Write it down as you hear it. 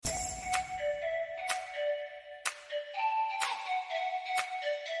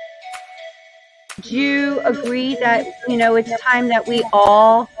Do you agree that, it's time that we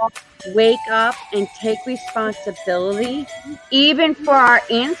all wake up and take responsibility, even for our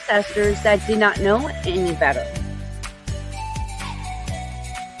ancestors that did not know any better?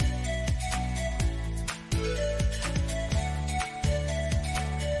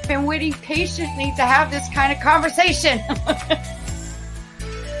 Been waiting patiently to have this kind of conversation.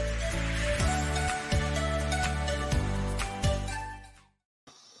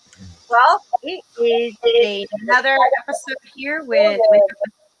 Well, it is another episode here with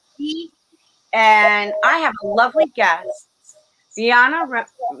me, and I have a lovely guest, Brianna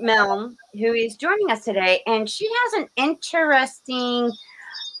Milne, who is joining us today, and she has an interesting,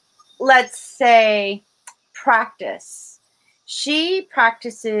 let's say, practice. She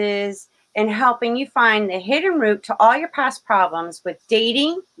practices in helping you find the hidden root to all your past problems with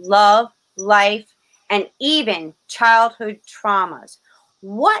dating, love, life, and even childhood traumas.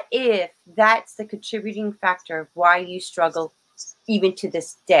 What if that's the contributing factor of why you struggle even to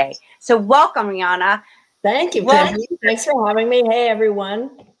this day? So welcome, Rihanna. Thank you, Peggy. Thanks for having me. Hey, everyone.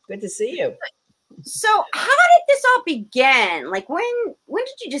 Good to see you. So how did this all begin? Like when did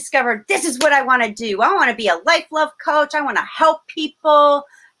you discover this is what I want to do? I want to be a life love coach. I want to help people.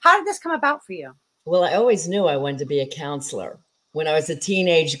 How did this come about for you? Well, I always knew I wanted to be a counselor. When I was a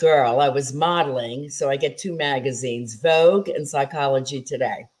teenage girl, I was modeling. So I get two magazines, Vogue and Psychology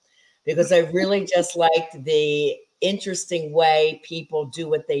Today, because I really just liked the interesting way people do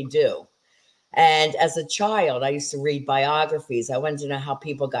what they do. And as a child, I used to read biographies. I wanted to know how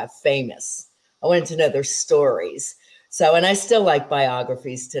people got famous. I wanted to know their stories. So, and I still like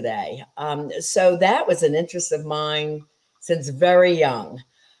biographies today. So that was an interest of mine since very young.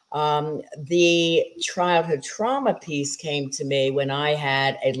 The childhood trauma piece came to me when I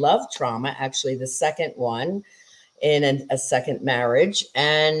had a love trauma, actually the second one in a second marriage.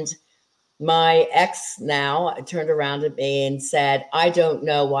 And my ex now turned around at me and said, I don't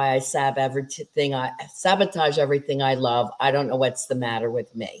know why I sabotage everything I love. I don't know what's the matter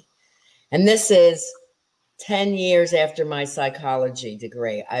with me. And this is 10 years after my psychology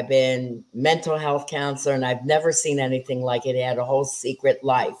degree. I've been mental health counselor and I've never seen anything like it. He had a whole secret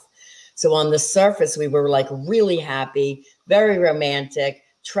life. So on the surface, we were like really happy, very romantic,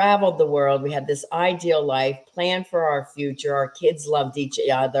 traveled the world. We had this ideal life, planned for our future. Our kids loved each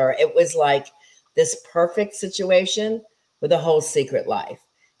other. It was like this perfect situation with a whole secret life.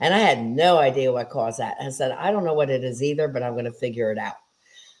 And I had no idea what caused that. I said, I don't know what it is either, but I'm going to figure it out.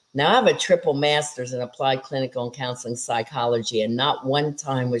 Now, I have a triple master's in applied clinical and counseling psychology, and not one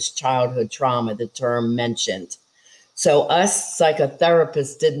time was childhood trauma the term mentioned. So us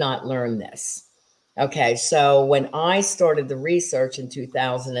psychotherapists did not learn this. Okay, so when I started the research in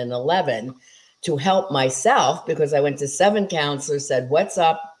 2011 to help myself, because I went to 7 counselors, said, what's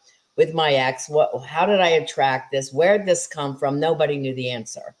up with my ex? How did I attract this? Where did this come from? Nobody knew the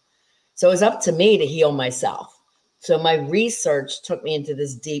answer. So it was up to me to heal myself. So my research took me into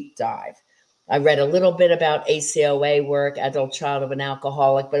this deep dive. I read a little bit about ACOA work, adult child of an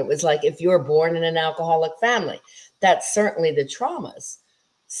alcoholic, but it was like if you were born in an alcoholic family, that's certainly the traumas,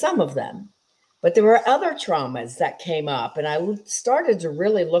 some of them. But there were other traumas that came up, and I started to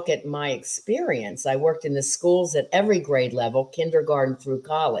really look at my experience. I worked in the schools at every grade level, kindergarten through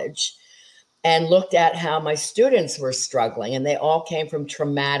college, and looked at how my students were struggling, and they all came from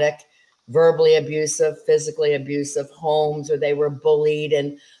traumatic, verbally abusive, physically abusive homes, or they were bullied.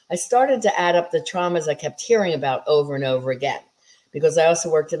 And I started to add up the traumas I kept hearing about over and over again, because I also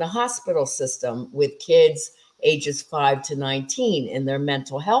worked in a hospital system with kids ages 5 to 19 in their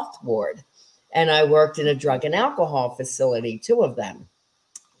mental health ward. And I worked in a drug and alcohol facility, 2 of them.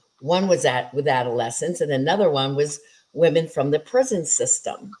 One was with adolescents, and another one was women from the prison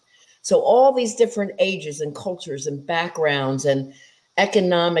system. So all these different ages and cultures and backgrounds and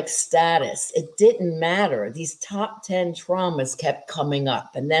economic status, it didn't matter. These top 10 traumas kept coming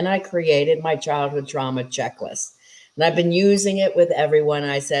up. And then I created my childhood trauma checklist. And I've been using it with everyone.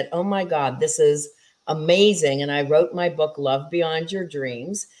 I said, oh my God, this is amazing. And I wrote my book, Love Beyond Your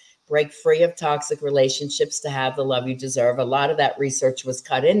Dreams, Break Free of Toxic Relationships to Have the Love You Deserve. A lot of that research was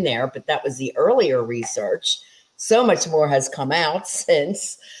cut in there, but that was the earlier research. So much more has come out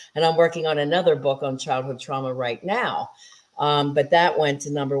since. And I'm working on another book on childhood trauma right now. But that went to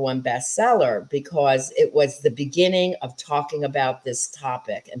 #1 bestseller because it was the beginning of talking about this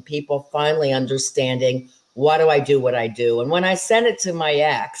topic and people finally understanding, why do I do what I do? And when I sent it to my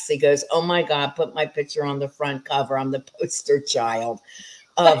ex, he goes, oh my God, put my picture on the front cover. I'm the poster child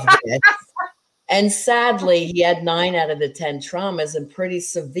of this. And sadly, he had 9 out of the 10 traumas and pretty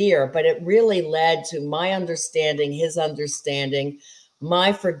severe, but it really led to my understanding, his understanding,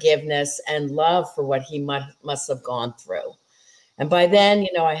 my forgiveness and love for what he must have gone through. And by then,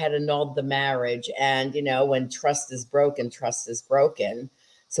 I had annulled the marriage. And, when trust is broken, trust is broken.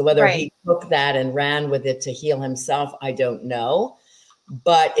 So whether he took that and ran with it to heal himself, I don't know.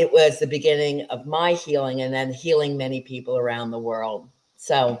 But it was the beginning of my healing and then healing many people around the world.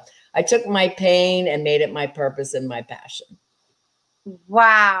 So I took my pain and made it my purpose and my passion.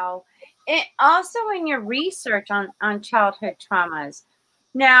 Wow. And also in your research on childhood traumas.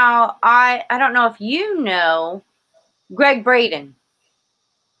 Now, I don't know if you know Greg Braden.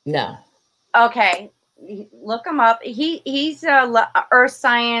 No. Okay. Look him up. He's earth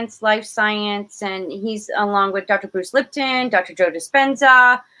science, life science, and he's along with Dr. Bruce Lipton, Dr. Joe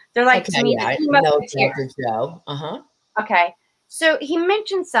Dispenza. They're like, okay, to me, yeah, I know Dr. Joe. Okay. So he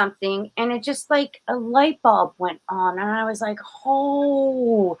mentioned something and it just like a light bulb went on. And I was like,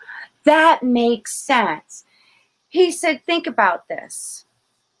 oh, that makes sense. He said, think about this.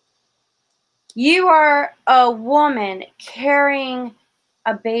 You are a woman carrying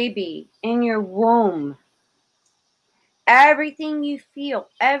a baby in your womb. Everything you feel,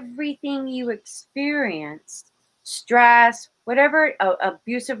 everything you experience, stress, whatever,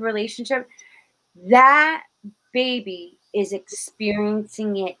 abusive relationship, that baby is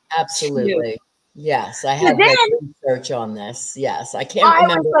experiencing it. Absolutely. Too. Yes, I have research on this. Yes, I can't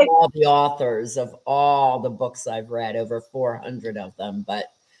remember all the authors of all the books I've read, over 400 of them,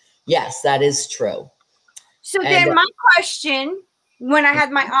 but yes, that is true. So then my question when I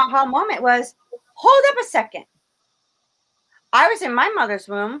had my aha moment was, hold up a second. I was in my mother's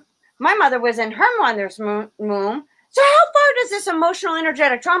womb. My mother was in her mother's womb. So how far does this emotional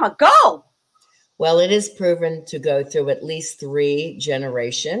energetic trauma go? Well, it is proven to go through at least 3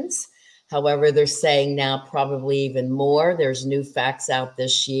 generations. However, they're saying now probably even more. There's new facts out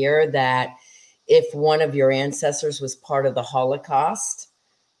this year that if one of your ancestors was part of the Holocaust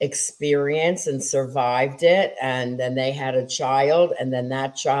experience and survived it, and then they had a child, and then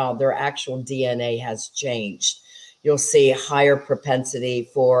that child, their actual DNA has changed, you'll see higher propensity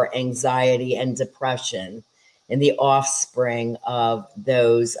for anxiety and depression in the offspring of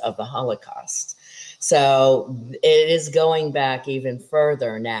those of the Holocaust. So it is going back even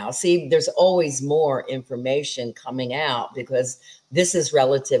further now. See, there's always more information coming out because this is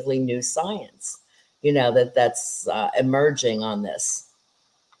relatively new science, that's emerging on this.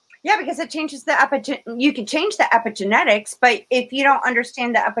 Yeah, because it changes you can change the epigenetics, but if you don't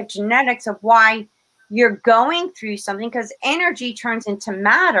understand the epigenetics of why you're going through something, because energy turns into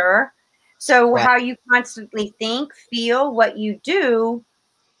matter. So how you constantly think, feel, what you do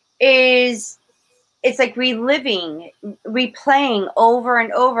it's like reliving, replaying over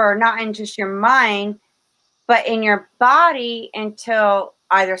and over, not in just your mind, but in your body until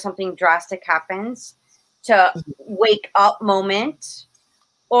either something drastic happens, to wake up moment,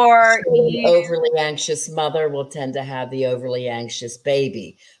 or the overly anxious mother will tend to have the overly anxious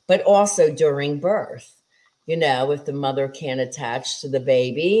baby, but also during birth. If the mother can't attach to the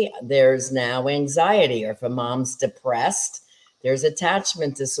baby, there's now anxiety, or if a mom's depressed, there's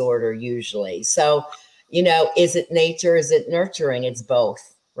attachment disorder usually. So, is it nature? Is it nurturing? It's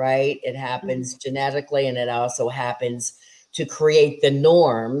both, right? It happens genetically, and it also happens to create the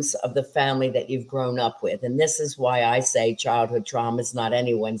norms of the family that you've grown up with. And this is why I say childhood trauma is not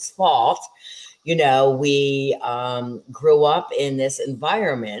anyone's fault. We grew up in this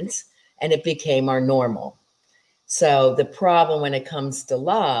environment and it became our normal. So the problem when it comes to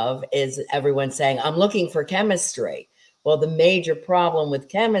love is everyone saying, I'm looking for chemistry. Well, the major problem with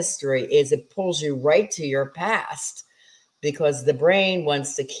chemistry is it pulls you right to your past, because the brain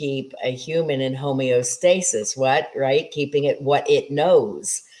wants to keep a human in homeostasis, right? Keeping it what it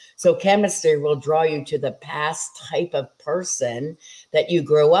knows. So chemistry will draw you to the past type of person that you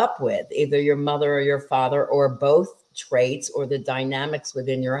grow up with, either your mother or your father, or both traits, or the dynamics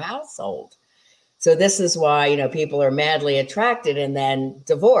within your household. So this is why, people are madly attracted and then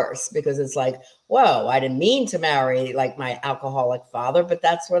divorce, because it's like, whoa, I didn't mean to marry like my alcoholic father, but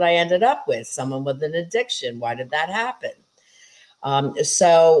that's what I ended up with, someone with an addiction. Why did that happen?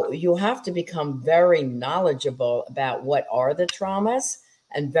 So you have to become very knowledgeable about what are the traumas,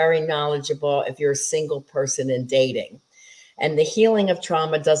 and very knowledgeable if you're a single person in dating. And the healing of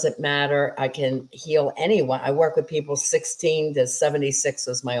trauma doesn't matter. I can heal anyone. I work with people 16 to 76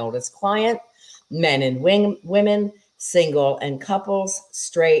 was my oldest client. Men and women, single and couples,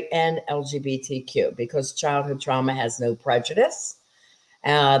 straight and LGBTQ, because childhood trauma has no prejudice.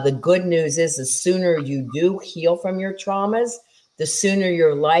 The good news is the sooner you do heal from your traumas, the sooner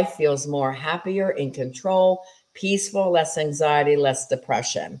your life feels more happier, in control, peaceful, less anxiety, less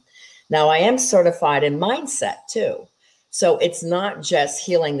depression. Now, I am certified in mindset too. So it's not just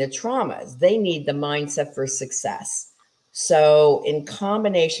healing the traumas. They need the mindset for success. So in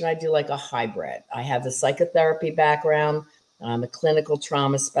combination, I do like a hybrid. I have the psychotherapy background. I'm a clinical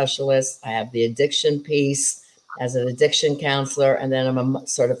trauma specialist. I have the addiction piece as an addiction counselor, and then I'm a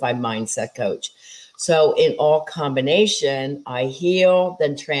certified mindset coach. So in all combination, I heal,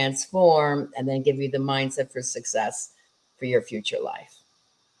 then transform, and then give you the mindset for success for your future life.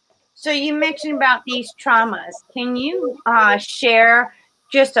 So you mentioned about these traumas. Can you share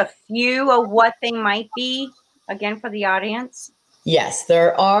just a few of what they might be, again, for the audience? Yes,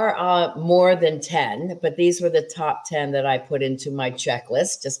 there are more than 10, but these were the top 10 that I put into my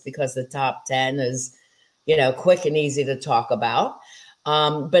checklist just because the top 10 is, quick and easy to talk about.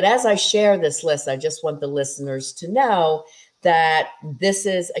 But as I share this list, I just want the listeners to know that this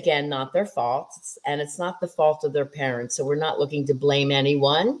is, again, not their fault, and it's not the fault of their parents. So we're not looking to blame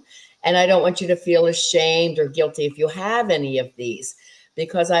anyone. And I don't want you to feel ashamed or guilty if you have any of these,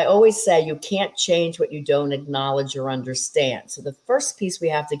 because I always say you can't change what you don't acknowledge or understand. So the first piece we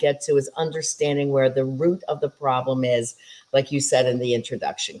have to get to is understanding where the root of the problem is, like you said in the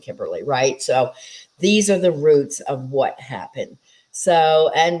introduction, Kimberly, right? So these are the roots of what happened. So,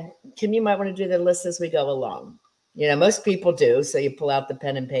 and Kim, you might want to do the list as we go along. Most people do. So you pull out the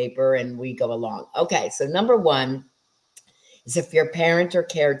pen and paper and we go along. Okay, so number one is if your parent or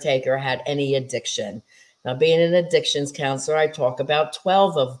caretaker had any addiction. Now, being an addictions counselor, I talk about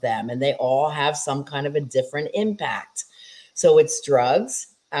 12 of them, and they all have some kind of a different impact. So it's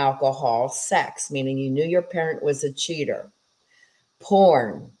drugs, alcohol, sex, meaning you knew your parent was a cheater,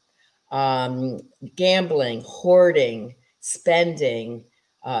 porn, gambling, hoarding, spending,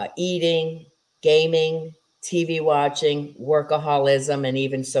 eating, gaming, TV watching, workaholism, and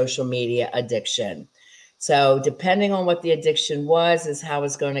even social media addiction. So depending on what the addiction was is how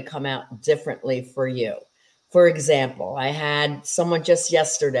it's going to come out differently for you. For example, I had someone just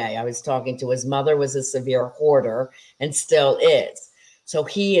yesterday, I was talking to, his mother was a severe hoarder and still is. So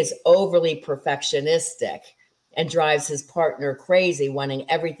he is overly perfectionistic and drives his partner crazy, wanting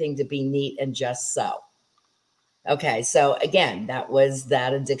everything to be neat and just so. Okay, so again, that was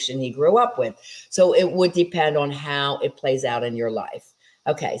that addiction he grew up with. So it would depend on how it plays out in your life.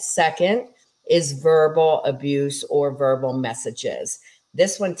 Okay, second is verbal abuse or verbal messages.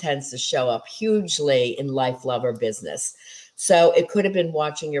 This one tends to show up hugely in life, love, or business. So it could have been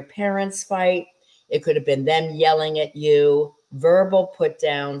watching your parents fight. It could have been them yelling at you, verbal put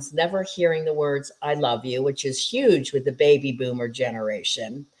downs, never hearing the words, I love you, which is huge with the baby boomer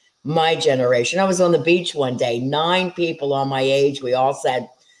generation. My generation. I was on the beach one day, 9 people on my age. We all said,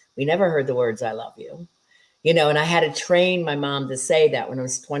 we never heard the words, I love you. And I had to train my mom to say that when I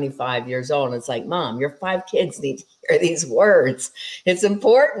was 25 years old. And it's like, Mom, your 5 kids need to hear these words. It's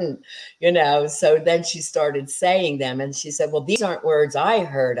important, So then she started saying them. And she said, well, these aren't words I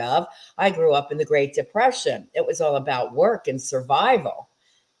heard of. I grew up in the Great Depression. It was all about work and survival.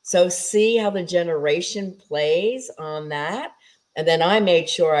 So see how the generation plays on that. And then I made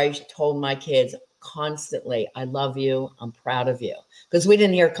sure I told my kids constantly, I love you. I'm proud of you. Because we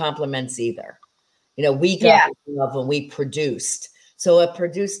didn't hear compliments either. We got love when we produced. So it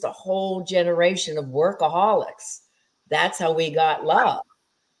produced a whole generation of workaholics. That's how we got love.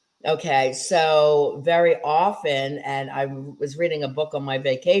 Okay. So very often, and I was reading a book on my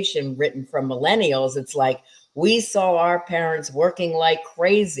vacation written from millennials. It's like, we saw our parents working like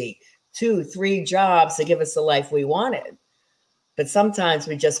crazy, 2, 3 jobs to give us the life we wanted. But sometimes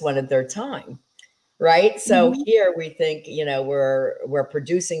we just wanted their time. Right. So here we think, we're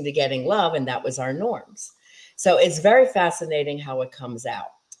producing to getting love, and that was our norms. So it's very fascinating how it comes out.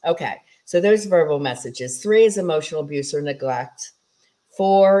 Okay. So there's verbal messages. 3 is emotional abuse or neglect.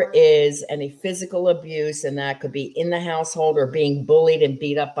 4 is any physical abuse, and that could be in the household or being bullied and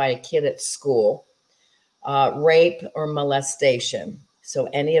beat up by a kid at school. Rape or molestation. So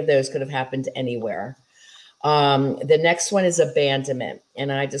any of those could have happened anywhere. The next one is abandonment.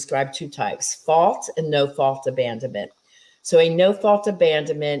 And I describe 2 types, fault and no fault abandonment. So a no fault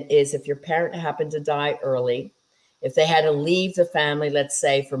abandonment is if your parent happened to die early, if they had to leave the family, let's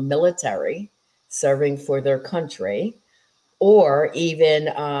say for military, serving for their country, or even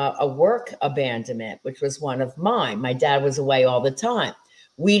a work abandonment, which was one of mine. My dad was away all the time.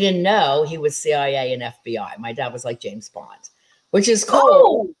 We didn't know he was CIA and FBI. My dad was like James Bond, which is cool.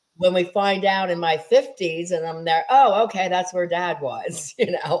 Oh. When we find out in my 50s and I'm there, oh, okay, that's where Dad was,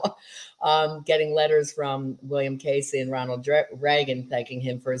 getting letters from William Casey and Ronald Reagan, thanking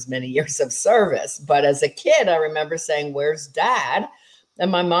him for his many years of service. But as a kid, I remember saying, where's Dad? And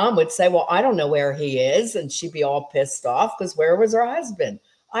my mom would say, well, I don't know where he is. And she'd be all pissed off because where was her husband?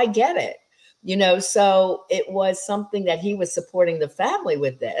 I get it. So it was something that he was supporting the family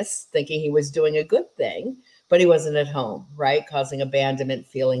with this, thinking he was doing a good thing, but he wasn't at home, right? Causing abandonment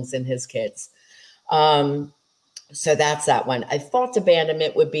feelings in his kids. So that's that one. I thought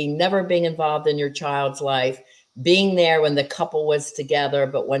abandonment would be never being involved in your child's life, being there when the couple was together,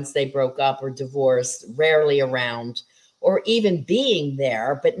 but once they broke up or divorced, rarely around, or even being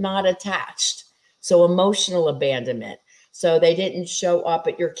there, but not attached. So emotional abandonment. So they didn't show up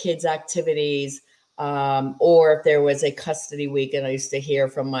at your kids' activities, or if there was a custody week. And I used to hear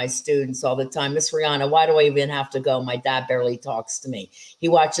from my students all the time, Miss Rihanna, why do I even have to go? My dad barely talks to me. He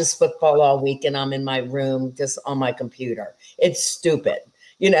watches football all week and I'm in my room just on my computer. It's stupid,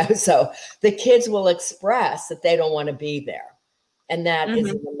 so the kids will express that they don't want to be there. And that is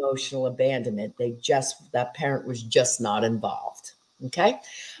an emotional abandonment. That parent was just not involved. Okay.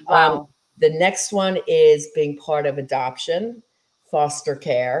 Wow. The next one is being part of adoption, foster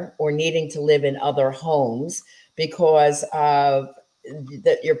care, or needing to live in other homes because of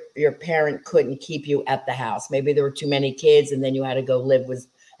that your parent couldn't keep you at the house. Maybe there were too many kids and then you had to go live with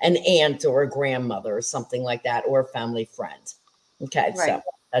an aunt or a grandmother or something like that, or a family friend. Okay, right. So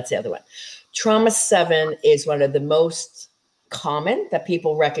that's the other one. Trauma 7 is one of the most common that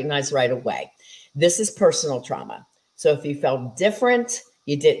people recognize right away. This is personal trauma. So if you felt different,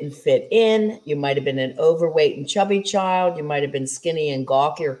 you didn't fit in, you might have been an overweight and chubby child, you might have been skinny and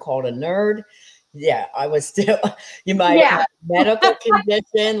gawky or called a nerd. Yeah, I was still, you might have a medical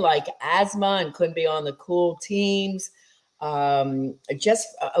condition like asthma and couldn't be on the cool teams. The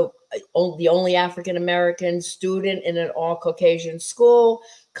only African-American student in an all Caucasian school,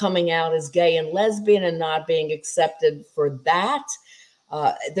 coming out as gay and lesbian and not being accepted for that.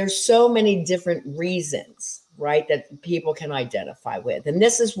 There's so many different reasons, right, that people can identify with. And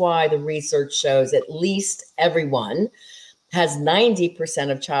this is why the research shows at least everyone has 90%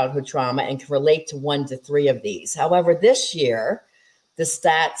 of childhood trauma and can relate to 1 to 3 of these. However, this year, the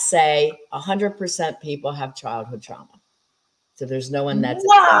stats say 100% people have childhood trauma. So there's no one that's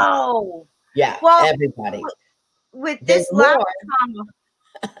wow. Yeah, well, everybody. With this lack of trauma,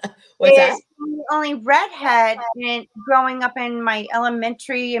 what's that? The only redhead growing up in my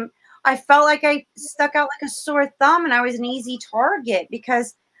elementary, I felt like I stuck out like a sore thumb and I was an easy target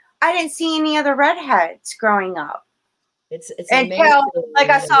because I didn't see any other redheads growing up. It's until like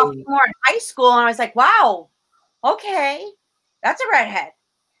I saw more in high school and I was like, wow, okay, that's a redhead.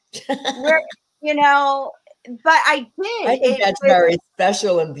 But I did. I think that's very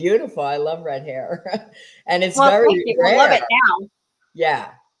special and beautiful. I love red hair. And it's very rare. I love it now.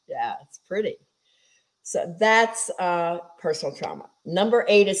 Yeah, it's pretty. So that's personal trauma. Number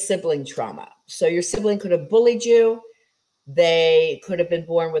 8 is sibling trauma. So your sibling could have bullied you. They could have been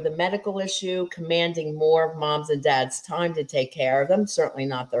born with a medical issue, commanding more of mom's and dad's time to take care of them. Certainly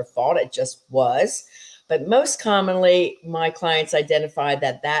not their fault. It just was. But most commonly, my clients identified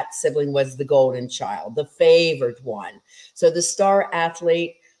that sibling was the golden child, the favored one. So the star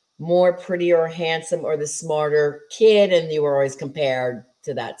athlete, more prettier or handsome, or the smarter kid, and you were always compared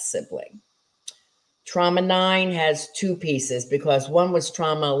to that sibling. Trauma 9 has 2 pieces because one was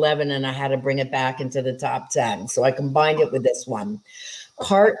trauma 11 and I had to bring it back into the top 10. So I combined it with this one.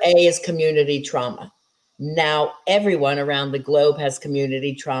 Part A is community trauma. Now everyone around the globe has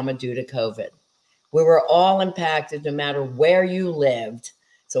community trauma due to COVID. We were all impacted no matter where you lived.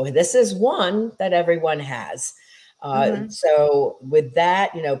 So this is one that everyone has. So with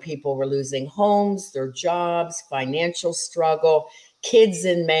that, people were losing homes, their jobs, financial struggle, kids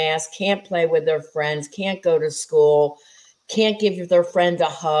en masse, can't play with their friends, can't go to school, can't give their friend a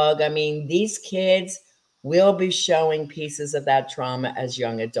hug. I mean, these kids will be showing pieces of that trauma as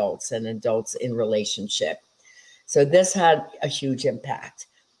young adults and adults in relationship. So this had a huge impact.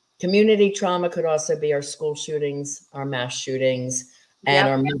 Community trauma could also be our school shootings, our mass shootings, and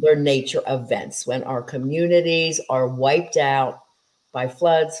our mother nature events when our communities are wiped out by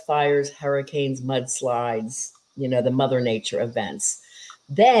floods, fires, hurricanes, mudslides, the mother nature events.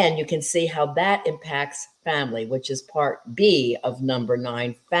 Then you can see how that impacts family, which is part B of number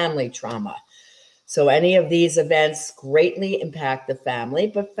 9, family trauma. So any of these events greatly impact the family,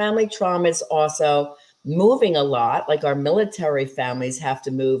 but family trauma is also moving a lot, like our military families have to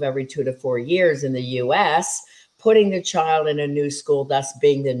move every 2 to 4 years in the US, putting the child in a new school, thus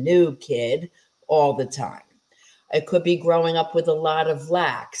being the new kid all the time. It could be growing up with a lot of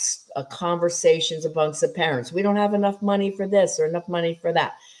lacks, conversations amongst the parents. We don't have enough money for this or enough money for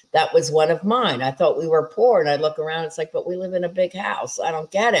that. That was one of mine. I thought we were poor and I look around, it's like, but we live in a big house. I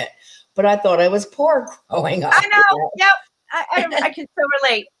don't get it. But I thought I was poor growing up. I know. Yep. I can so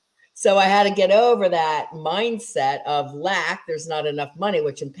relate. So I had to get over that mindset of lack. There's not enough money,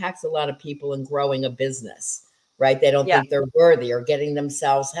 which impacts a lot of people in growing a business, right? They don't think they're worthy or getting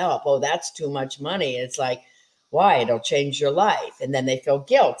themselves help. Oh, that's too much money. It's like, why? It'll change your life. And then they feel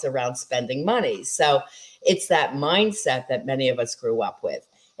guilt around spending money. So it's that mindset that many of us grew up with.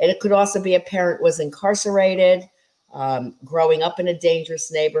 And it could also be a parent was incarcerated, growing up in a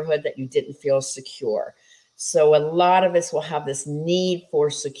dangerous neighborhood that you didn't feel secure. So a lot of us will have this need for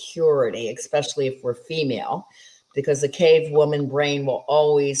security, especially if we're female, because the cave woman brain will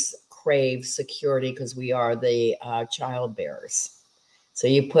always crave security because we are the child bearers. So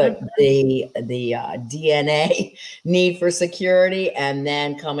you put the DNA need for security, and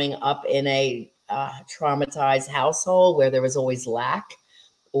then coming up in a traumatized household where there was always lack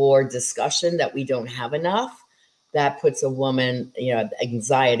or discussion that we don't have enough, that puts a woman,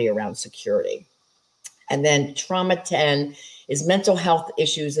 anxiety around security. And then trauma 10 is mental health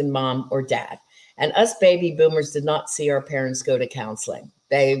issues in mom or dad. And us baby boomers did not see our parents go to counseling.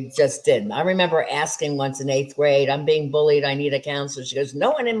 They just didn't. I remember asking once in 8th grade, I'm being bullied, I need a counselor. She goes,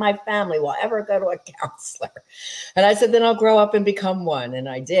 no one in my family will ever go to a counselor. And I said, then I'll grow up and become one. And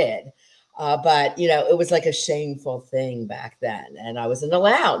I did. But, it was like a shameful thing back then. And I wasn't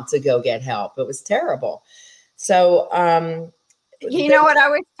allowed to go get help. It was terrible. So, you know what I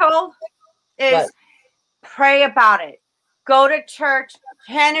was told is, what? Pray about it. Go to church,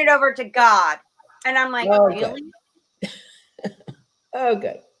 hand it over to God. And I'm like, really? Oh,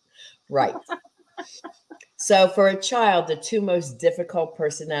 good. Right. So for a child, the two most difficult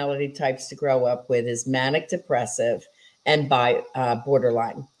personality types to grow up with is manic depressive and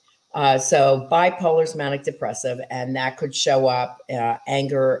borderline. So bipolar is manic depressive, and that could show up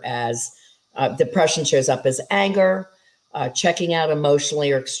anger as depression shows up as anger, checking out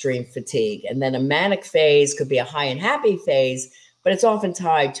emotionally, or extreme fatigue. And then a manic phase could be a high and happy phase, but it's often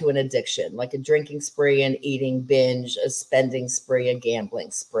tied to an addiction, like a drinking spree, an eating binge, a spending spree, a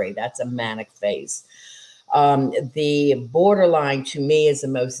gambling spree. That's a manic phase. The borderline to me is the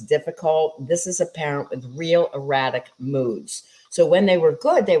most difficult. This is a parent with real erratic moods. So when they were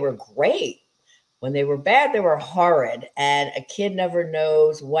good, they were great. When they were bad, they were horrid. And a kid never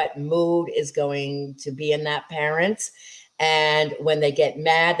knows what mood is going to be in that parent. And when they get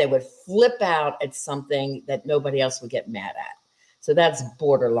mad, they would flip out at something that nobody else would get mad at. So that's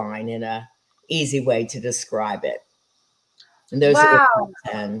borderline in a easy way to describe it. And those are the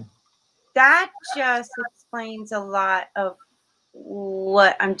 10. That just explains a lot of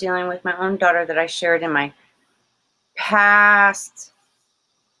what I'm dealing with my own daughter that I shared in my past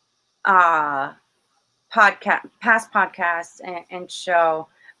podcast and show.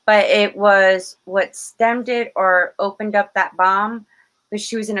 But it was what stemmed it or opened up that bomb was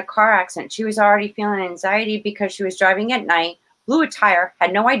she was in a car accident. She was already feeling anxiety because she was driving at night, blew a tire,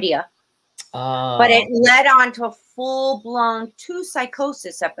 had no idea. But it led on to a full-blown 2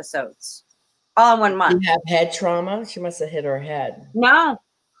 psychosis episodes all in 1 month. You have head trauma? She must have hit her head. No.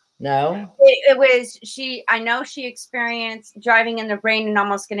 It was I know she experienced driving in the rain and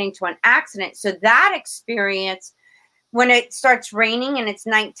almost getting into an accident. So that experience, when it starts raining and it's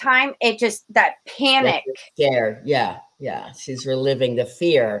nighttime, that panic. Scared. Yeah. She's reliving the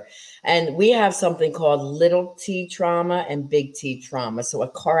fear. And we have something called little T trauma and big T trauma. So a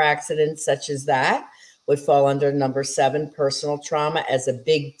car accident such as that would fall under number 7, personal trauma, as a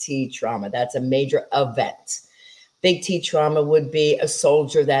big T trauma. That's a major event. Big T trauma would be a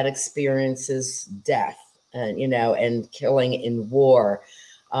soldier that experiences death and killing in war.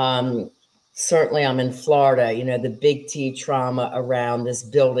 Certainly I'm in Florida, the big T trauma around this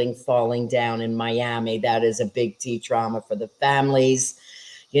building falling down in Miami. That is a big T trauma for the families,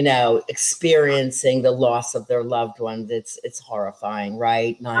 experiencing the loss of their loved ones. It's horrifying,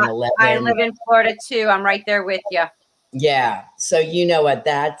 right? 9/11. I live in Florida too. I'm right there with you. Yeah. So what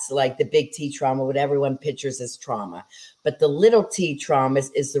that's like, the big T trauma, what everyone pictures as trauma. But the little T trauma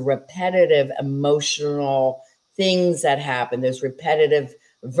is the repetitive emotional things that happen. There's repetitive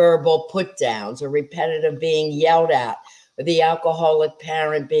verbal put downs, or repetitive being yelled at, or the alcoholic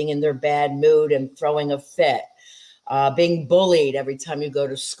parent being in their bad mood and throwing a fit, being bullied every time you go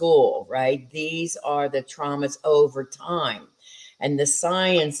to school, right? These are the traumas over time. And the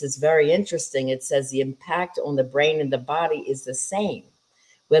science is very interesting. It says the impact on the brain and the body is the same,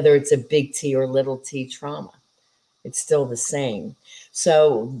 whether it's a big T or little T trauma. It's still the same.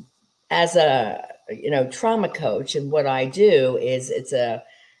 So as a trauma coach, and what I do is it's a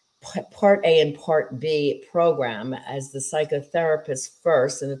part A and part B program. As the psychotherapist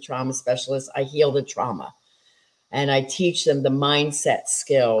first and the trauma specialist, I heal the trauma. And I teach them the mindset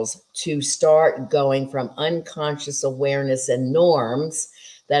skills to start going from unconscious awareness and norms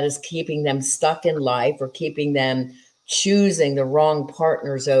that is keeping them stuck in life or keeping them choosing the wrong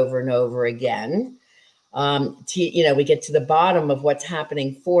partners over and over again. We get to the bottom of what's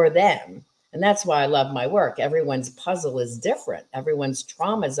happening for them. And that's why I love my work. Everyone's puzzle is different. Everyone's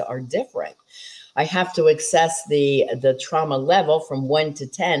traumas are different. I have to assess the trauma level from 1 to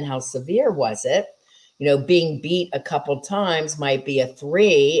 10. How severe was it? Being beat a couple times might be a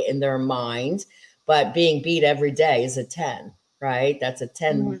 3 in their mind, but being beat every day is a 10, right? That's a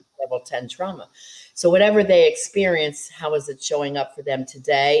 10, level 10 trauma. So whatever they experience, how is it showing up for them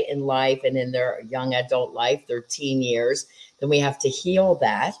today in life and in their young adult life, their teen years? Then we have to heal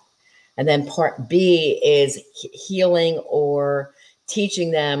that. And then part B is healing or teaching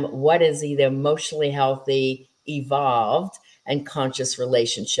them what is the emotionally healthy, evolved, and conscious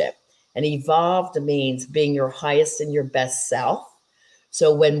relationship. And evolved means being your highest and your best self.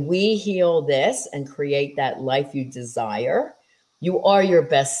 So when we heal this and create that life you desire, you are your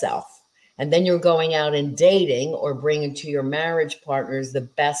best self. And then you're going out and dating or bringing to your marriage partners the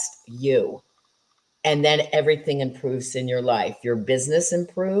best you. And then everything improves in your life. Your business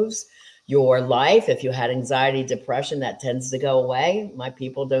improves. Your life, if you had anxiety, depression, that tends to go away. My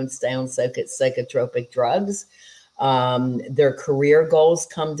people don't stay on psychotropic drugs. Their career goals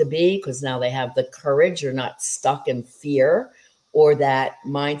come to be because now they have the courage. You're not stuck in fear or that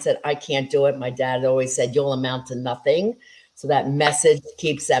mindset, I can't do it. My dad always said, you'll amount to nothing. So that message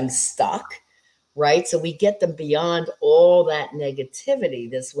keeps them stuck, right? So we get them beyond all that negativity,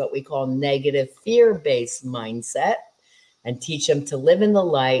 this what we call negative fear-based mindset, and teach them to live in the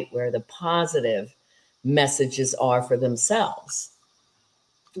light where the positive messages are for themselves.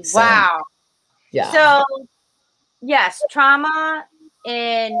 Wow. Yeah. So, yes, trauma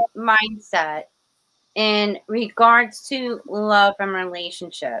and mindset in regards to love and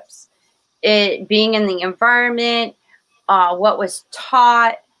relationships, it being in the environment, what was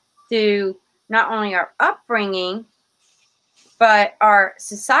taught through not only our upbringing, but our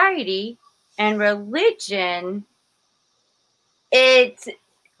society and religion. It's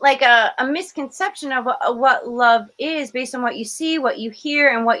like a misconception of what love is based on what you see, what you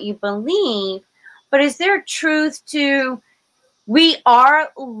hear, and what you believe. But is there truth to we are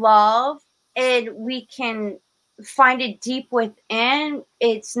love and we can find it deep within?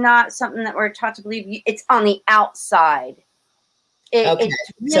 It's not something that we're taught to believe. It's on the outside. Okay,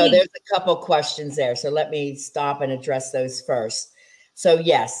 Really, so there's a couple questions there. So let me stop and address those first. So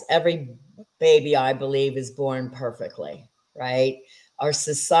yes, every baby, I believe, is born perfectly, right? Our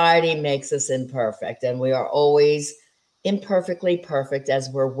society makes us imperfect, and we are always imperfectly perfect as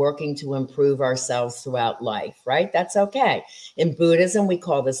we're working to improve ourselves throughout life, right? That's okay. In Buddhism, we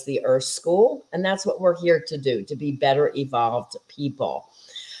call this the Earth School, and that's what we're here to do, to be better evolved people.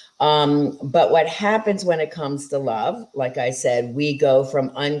 But what happens when it comes to love, like I said, we go from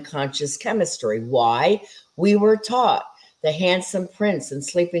unconscious chemistry. Why? We were taught the handsome prince and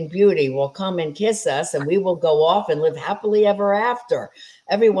Sleeping Beauty will come and kiss us and we will go off and live happily ever after.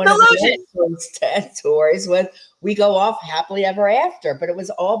 Every one of the stories was we go off happily ever after, but it was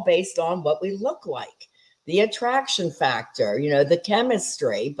all based on what we look like. The attraction factor, the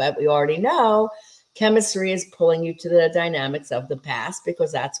chemistry, but we already know chemistry is pulling you to the dynamics of the past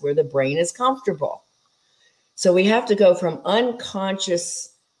because that's where the brain is comfortable. So we have to go from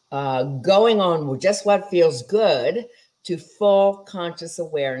unconscious going on with just what feels good to full conscious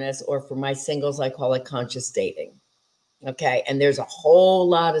awareness, or for my singles, I call it conscious dating. Okay. And there's a whole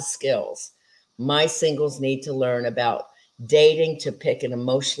lot of skills my singles need to learn about dating to pick an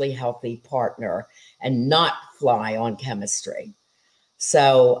emotionally healthy partner and not fly on chemistry.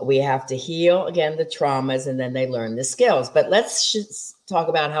 So we have to heal, again, the traumas, and then they learn the skills. But let's talk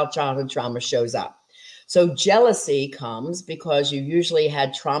about how childhood trauma shows up. So jealousy comes because you usually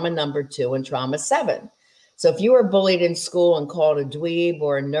had trauma number 2 and trauma 7. So if you were bullied in school and called a dweeb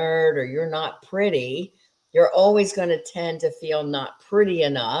or a nerd or you're not pretty, you're always going to tend to feel not pretty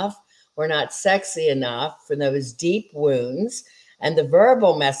enough or not sexy enough for those deep wounds. And the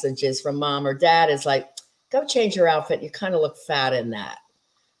verbal messages from mom or dad is like, go change your outfit. You kind of look fat in that,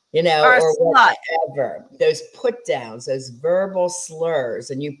 or whatever. Those put downs, those verbal slurs,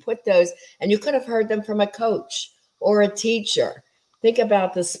 and you put those, and you could have heard them from a coach or a teacher. Think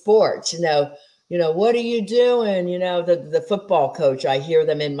about the sports, what are you doing? The football coach, I hear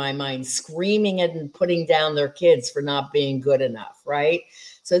them in my mind screaming and putting down their kids for not being good enough, right?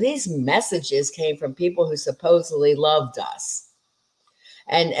 So these messages came from people who supposedly loved us.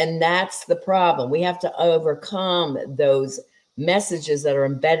 And that's the problem. We have to overcome those messages that are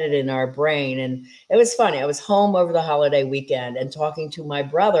embedded in our brain. And it was funny. I was home over the holiday weekend and talking to my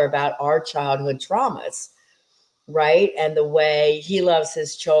brother about our childhood traumas. right? And the way he loves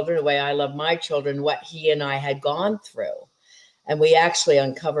his children, the way I love my children, what he and I had gone through. And we actually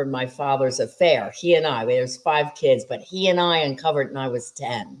uncovered my father's affair. He and I, there's 5 kids, but he and I uncovered it when I was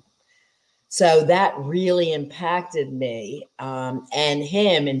 10. So that really impacted me and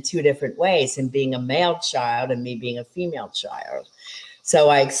him in 2 different ways, him being a male child and me being a female child. So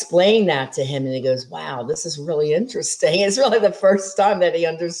I explained that to him and he goes, wow, this is really interesting. It's really the first time that he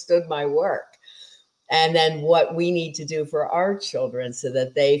understood my work. And then what we need to do for our children so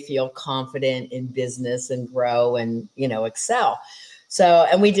that they feel confident in business and grow and, excel. So,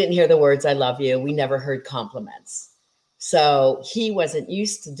 and we didn't hear the words, I love you. We never heard compliments. So he wasn't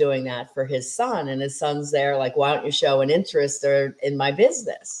used to doing that for his son. And his son's there like, why don't you show an interest in my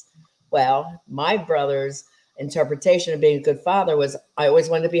business? Well, my brother's interpretation of being a good father was I always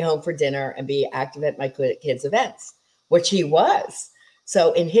wanted to be home for dinner and be active at my kids' events, which he was.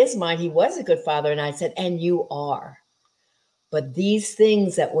 So in his mind, he was a good father. And I said, and you are. But these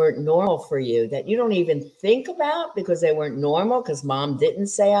things that weren't normal for you, that you don't even think about because they weren't normal, because mom didn't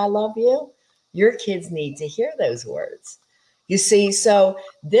say, I love you, your kids need to hear those words. You see, so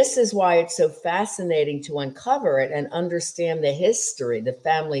this is why it's so fascinating to uncover it and understand the history, the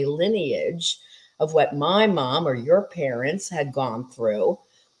family lineage of what my mom or your parents had gone through.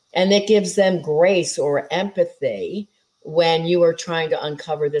 And it gives them grace or empathy when you are trying to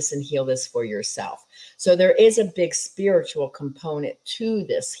uncover this and heal this for yourself. So there is a big spiritual component to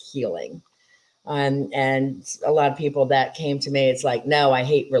this healing. And a lot of people that came to me, it's like, no, I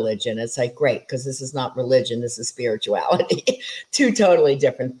hate religion. It's like, great, because this is not religion. This is spirituality. 2 totally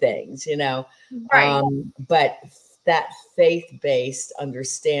different things, Right. But that faith-based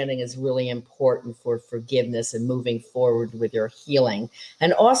understanding is really important for forgiveness and moving forward with your healing,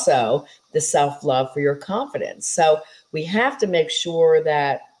 and also the self-love for your confidence. So we have to make sure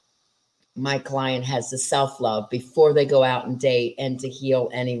that my client has the self-love before they go out and date and to heal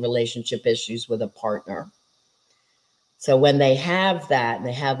any relationship issues with a partner. So when they have that, and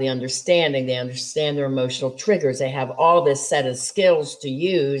they have the understanding, they understand their emotional triggers, they have all this set of skills to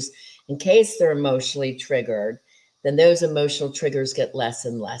use in case they're emotionally triggered, then those emotional triggers get less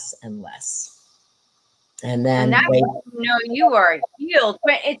and less and less. And then that's when you are healed.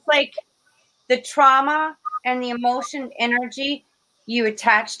 But it's like the trauma and the emotion energy you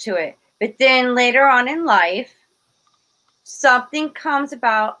attach to it. But then later on in life, something comes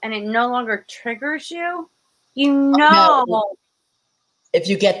about and it no longer triggers you. No. If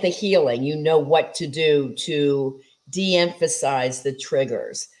you get the healing, you know what to do to de-emphasize the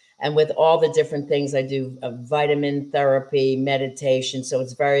triggers. And with all the different things I do, vitamin therapy, meditation, so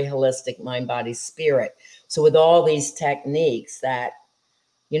it's very holistic, mind, body, spirit. So with all these techniques that,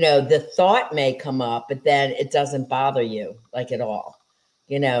 the thought may come up, but then it doesn't bother you like at all.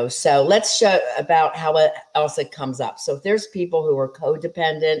 So let's show about how else it comes up. So if there's people who are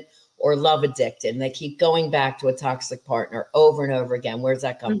codependent or love addicted, and they keep going back to a toxic partner over and over again, where's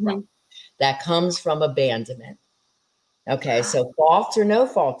that come from? That comes from abandonment. Okay, so fault or no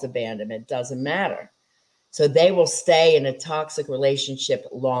fault abandonment doesn't matter. So they will stay in a toxic relationship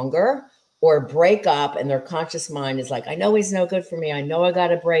longer or break up, and their conscious mind is like, I know he's no good for me. I know I got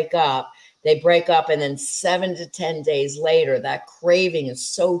to break up. They break up, and then 7 to 10 days later, that craving is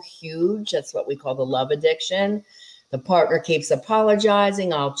so huge. That's what we call the love addiction. The partner keeps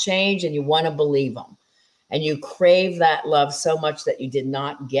apologizing, I'll change, and you want to believe them. And you crave that love so much that you did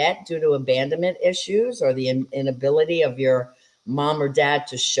not get due to abandonment issues or the inability of your mom or dad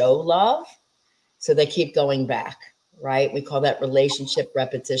to show love. So they keep going back, right? We call that relationship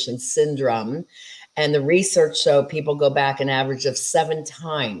repetition syndrome. And the research showed people go back an average of 7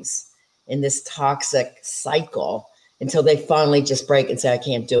 times in this toxic cycle until they finally just break and say, I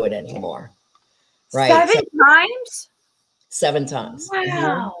can't do it anymore. Right? 7 times? 7 times. Wow.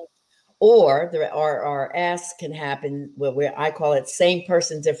 Mm-hmm. Or our ask can happen where I call it same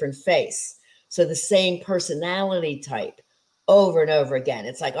person, different face. So the same personality type over and over again.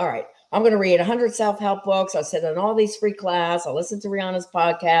 It's like, all right, I'm going to read 100 self-help books. I'll sit on all these free class. I'll listen to Rihanna's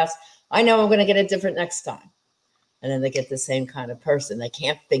podcast. I know I'm going to get it different next time. And then they get the same kind of person. They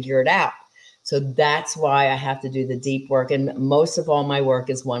can't figure it out. So that's why I have to do the deep work. And most of all my work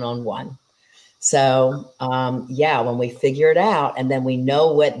is one-on-one. So, when we figure it out and then we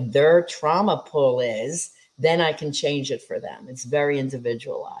know what their trauma pull is, then I can change it for them. It's very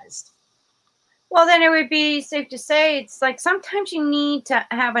individualized. Well, then it would be safe to say it's like sometimes you need to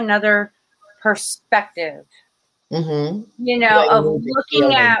have another perspective, of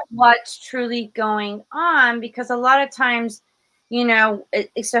looking at what's truly going on, because a lot of times,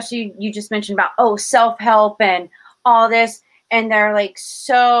 especially you just mentioned about, self-help and all this, and they're like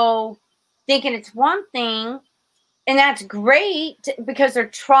so thinking it's one thing, And that's great because they're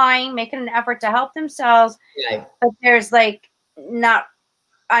trying, making an effort to help themselves. Right. But there's like not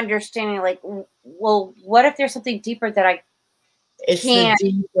understanding, like, well, what if there's something deeper that I It's can't?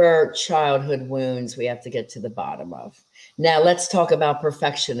 the deeper childhood wounds we have to get to the bottom of. Now, let's talk about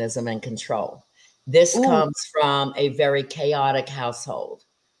perfectionism and control. This comes from a very chaotic household,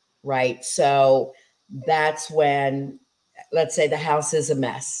 right? So that's when, let's say the house is a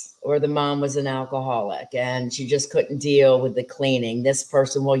mess, or the mom was an alcoholic and she just couldn't deal with the cleaning. This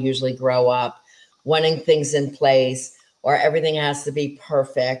person will usually grow up wanting things in place, or everything has to be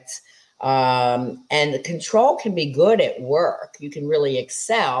perfect. And the control can be good at work. You can really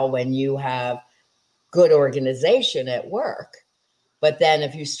excel when you have good organization at work. But then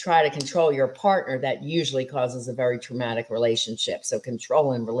if you try to control your partner, that usually causes a very traumatic relationship. So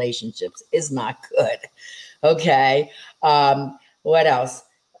control in relationships is not good. Okay. What else?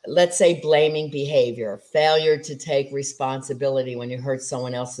 Let's say blaming behavior, failure to take responsibility when you hurt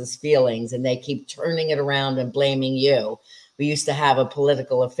someone else's feelings and they keep turning it around and blaming you. We used to have a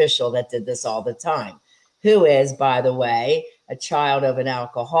political official that did this all the time, who is, by the way, a child of an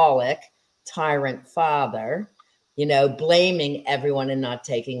alcoholic, tyrant father, blaming everyone and not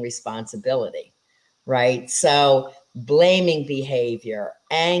taking responsibility, right? So blaming behavior,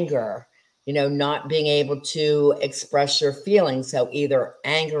 anger, not being able to express your feelings. So either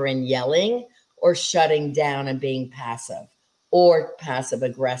anger and yelling, or shutting down and being passive, or passive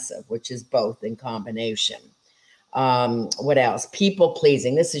aggressive, which is both in combination. What else? People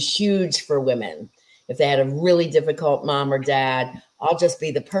pleasing. This is huge for women. If they had a really difficult mom or dad, I'll just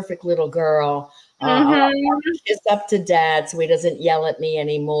be the perfect little girl. I'll kiss up to dad so he doesn't yell at me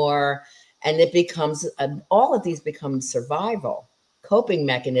anymore. And it becomes, all of these become survival coping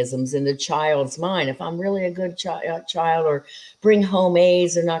mechanisms in the child's mind. If I'm really a good child or bring home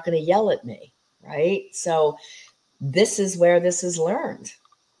A's, they're not going to yell at me, right? So this is where this is learned.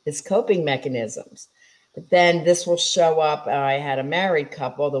 It's coping mechanisms. But then this will show up. I had a married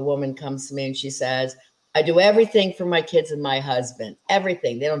couple. The woman comes to me and she says, I do everything for my kids and my husband,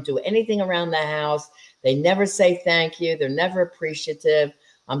 everything. They don't do anything around the house. They never say thank you. They're never appreciative.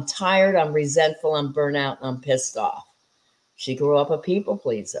 I'm tired. I'm resentful. I'm burnt out. And I'm pissed off. She grew up a people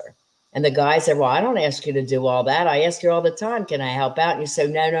pleaser. And the guy said, well, I don't ask you to do all that. I ask you all the time, can I help out? And you say,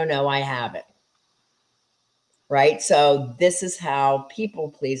 no, I haven't. Right? So this is how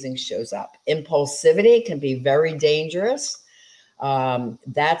people pleasing shows up. Impulsivity can be very dangerous.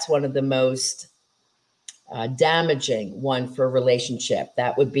 That's one of the most damaging one for a relationship.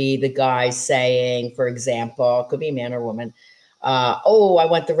 That would be the guy saying, for example, it could be a man or woman, I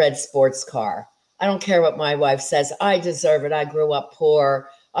want the red sports car. I don't care what my wife says. I deserve it. I grew up poor.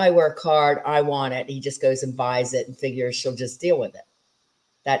 I work hard. I want it. He just goes and buys it and figures she'll just deal with it.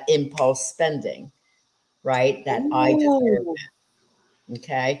 That impulse spending, right? That I deserve it.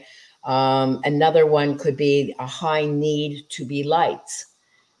 Okay. Another one could be a high need to be liked.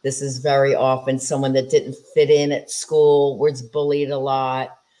 This is very often someone that didn't fit in at school, was bullied a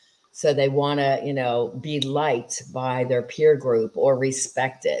lot. So they want to, be liked by their peer group or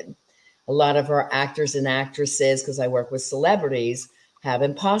respected. A lot of our actors and actresses, because I work with celebrities, have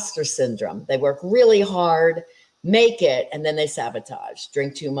imposter syndrome. They work really hard, make it, and then they sabotage,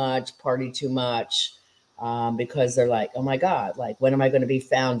 drink too much, party too much, because they're like, oh my God, like, when am I going to be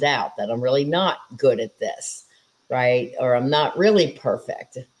found out that I'm really not good at this, right? Or I'm not really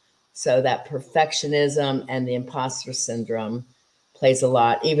perfect. So that perfectionism and the imposter syndrome plays a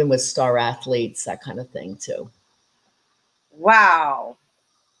lot, even with star athletes, that kind of thing too. Wow.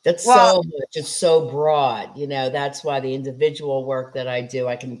 That's so much. It's so broad. That's why the individual work that I do,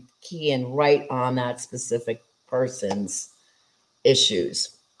 I can key in right on that specific person's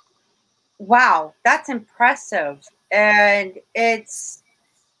issues. Wow, that's impressive. And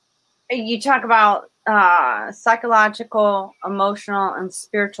you talk about psychological, emotional, and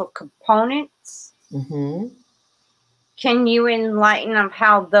spiritual components. Mm-hmm. Can you enlighten of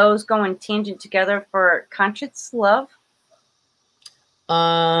how those go in tangent together for conscious love?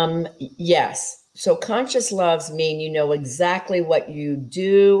 Yes. So conscious loves mean you know exactly what you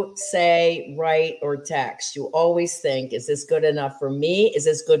do, say, write, or text. You always think, is this good enough for me? Is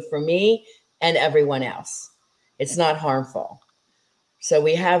this good for me and everyone else? It's not harmful. So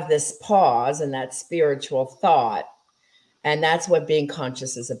we have this pause and that spiritual thought, and that's what being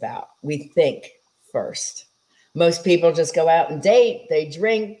conscious is about. We think first. Most people just go out and date, they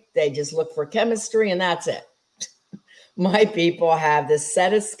drink, they just look for chemistry, and that's it. My people have this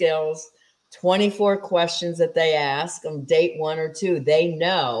set of skills, 24 questions that they ask on date 1 or 2. They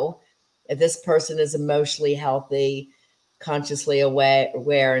know if this person is emotionally healthy, consciously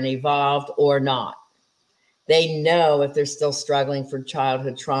aware and evolved or not. they know if they're still struggling for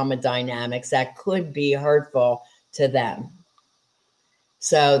childhood trauma dynamics that could be hurtful to them.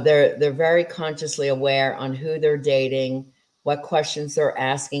 So they're very consciously aware on who they're dating, what questions they're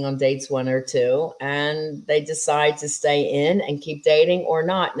asking on dates 1 or 2, and they decide to stay in and keep dating or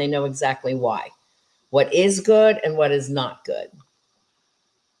not. And they know exactly why, what is good and what is not good.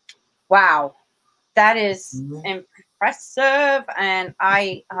 Wow. That is impressive. And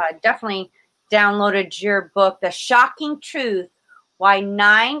I definitely downloaded your book, The Shocking Truth, Why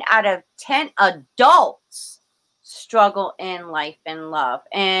 9 out of 10 Adults Struggle in Life and Love.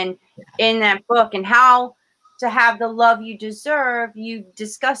 And in that book, and how to have the love you deserve, you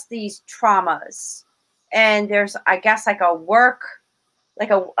discuss these traumas. And there's, I guess, like a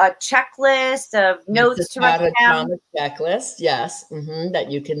checklist of notes to write down. Trauma checklist, yes,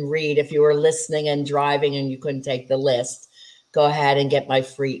 that you can read if you were listening and driving and you couldn't take the list. Go ahead and get my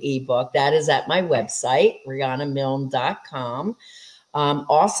free ebook. That is at my website, RihannaMilne.com.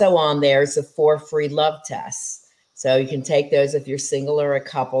 Also on there is the 4 free love tests. So you can take those if you're single or a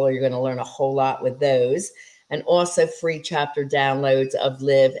couple, or you're going to learn a whole lot with those. And also free chapter downloads of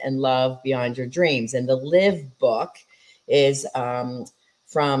Live and Love Beyond Your Dreams. And the Live book is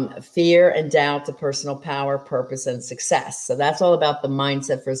from fear and doubt to personal power, purpose, and success. So that's all about the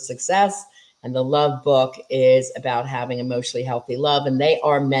mindset for success. And the Love book is about having emotionally healthy love. And they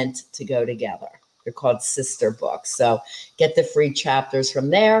are meant to go together. They're called sister books. So get the free chapters from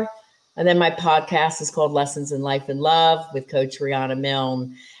there. And then my podcast is called Lessons in Life and Love with Coach Rihanna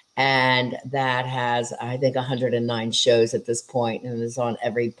Milne. And that has, I think, 109 shows at this point, and is on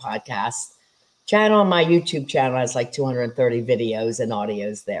every podcast channel. My YouTube channel has like 230 videos and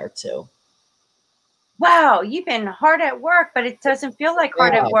audios there too. Wow, you've been hard at work, but it doesn't feel like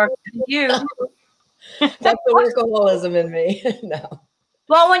hard at work to you. That's the workaholism in me. No.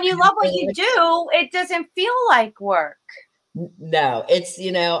 Well, when you love what you do, it doesn't feel like work. No, it's,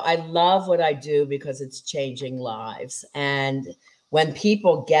 I love what I do because it's changing lives. And when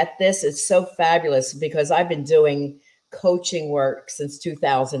people get this, it's so fabulous, because I've been doing coaching work since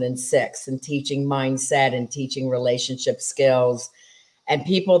 2006 and teaching mindset and teaching relationship skills, and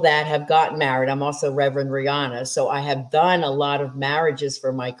people that have gotten married. I'm also Reverend Rihanna. So I have done a lot of marriages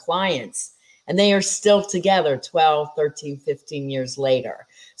for my clients, and they are still together 12, 13, 15 years later.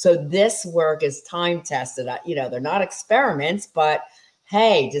 So this work is time tested. They're not experiments, but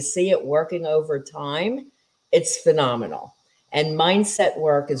hey, to see it working over time, it's phenomenal. And mindset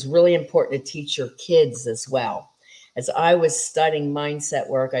work is really important to teach your kids as well. As I was studying mindset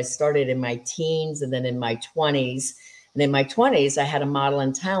work, I started in my teens and then in my 20s. And in my 20s, I had a model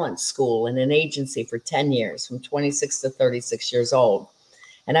and talent school and an agency for 10 years, from 26 to 36 years old.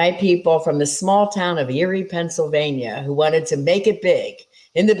 And I had people from the small town of Erie, Pennsylvania, who wanted to make it big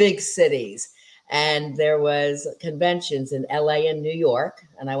in the big cities. And there was conventions in LA and New York,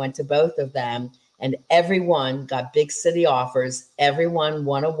 and I went to both of them. And everyone got big city offers. Everyone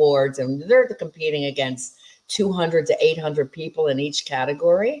won awards, and they're competing against 200 to 800 people in each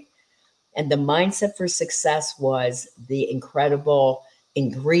category. And the mindset for success was the incredible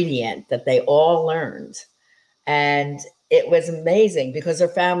ingredient that they all learned. And it was amazing, because their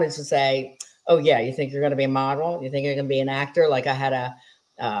families would say, oh yeah, you think you're going to be a model? You think you're going to be an actor? Like, I had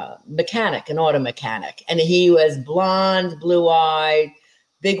a mechanic, an auto mechanic, and he was blonde, blue-eyed,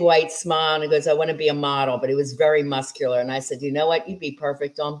 big white smile, and he goes, I want to be a model, but he was very muscular. And I said, you know what? You'd be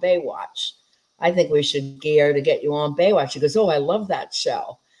perfect on Baywatch. I think we should gear to get you on Baywatch. He goes, oh, I love that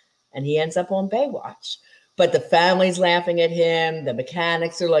show. And he ends up on Baywatch. But the family's laughing at him. The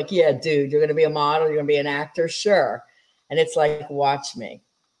mechanics are like, yeah, dude, you're going to be a model. You're going to be an actor. Sure. And it's like, watch me.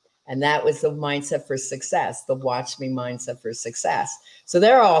 And that was the mindset for success, the watch me mindset for success. So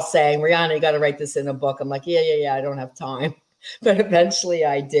they're all saying, Rihanna, you got to write this in a book. I'm like, yeah, I don't have time. But eventually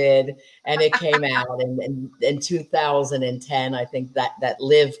I did. And it came out in 2010. I think that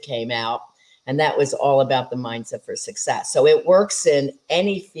Live came out. And that was all about the mindset for success. So it works in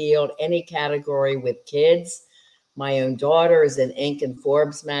any field, any category with kids. My own daughter is in Inc. and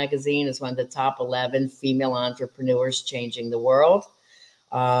Forbes magazine, is one of the top 11 female entrepreneurs changing the world.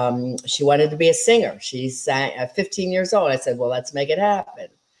 She wanted to be a singer. She sang at 15 years old. I said, well, let's make it happen.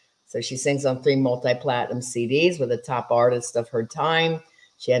 So she sings on 3 multi-platinum CDs with a top artist of her time.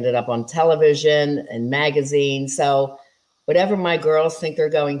 She ended up on television and magazines. So whatever my girls think they're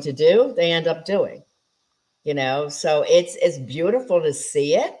going to do, they end up doing, so it's beautiful to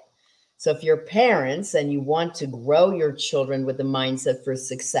see it. So if you're parents and you want to grow your children with the mindset for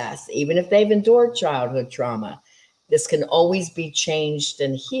success, even if they've endured childhood trauma, this can always be changed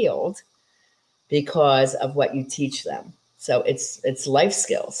and healed because of what you teach them. So it's life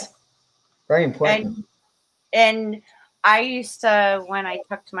skills. Very important. And I used to, when I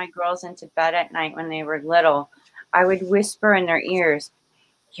tucked my girls into bed at night when they were little, I would whisper in their ears,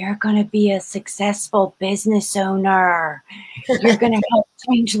 "You're going to be a successful business owner. You're going to help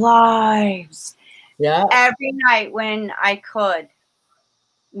change lives." Yeah. Every night when I could,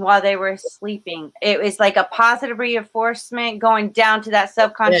 while they were sleeping, it was like a positive reinforcement going down to that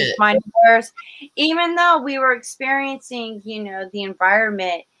subconscious mind of theirs. Even though we were experiencing, the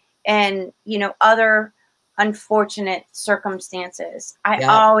environment and, other unfortunate circumstances, I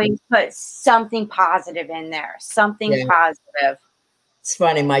always put something positive in there, something positive. It's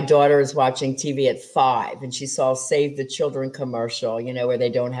funny. My daughter is watching TV at 5 and she saw Save the Children commercial, where they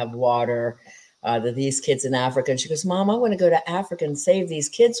don't have water. These kids in Africa. And she goes, "Mom, I want to go to Africa and save these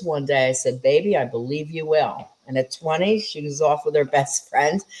kids one day." I said, "Baby, I believe you will." And at 20, she was off with her best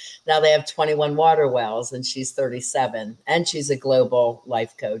friend. Now they have 21 water wells and she's 37 and she's a global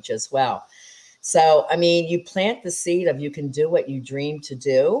life coach as well. So, I mean, you plant the seed of you can do what you dream to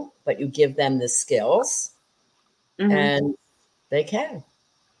do, but you give them the skills and they can.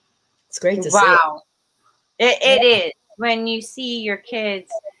 It's great to see. Wow. It is. When you see your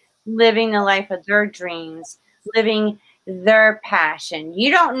kids living the life of their dreams, living their passion. You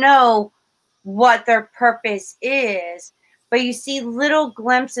don't know what their purpose is, but you see little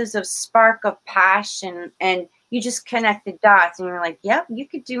glimpses of spark of passion and you just connect the dots and you're like, yep, you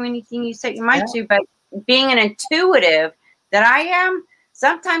could do anything you set your mind to. But being an intuitive that I am,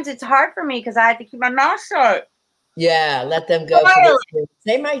 sometimes it's hard for me because I had to keep my mouth shut. Yeah, let them go.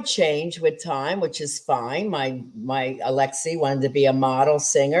 They might change with time, which is fine. My Alexi wanted to be a model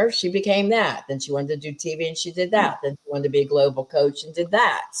singer. She became that. Then she wanted to do TV and she did that. Then she wanted to be a global coach and did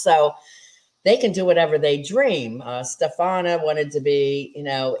that. So they can do whatever they dream. Stefana wanted to be,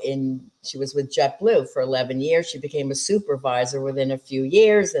 she was with JetBlue for 11 years. She became a supervisor within a few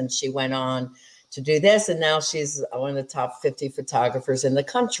years and she went on to do this. And now she's one of the top 50 photographers in the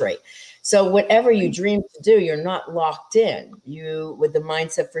country. So whatever you dream to do, you're not locked in. You, with the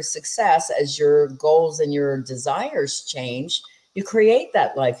mindset for success, as your goals and your desires change, you create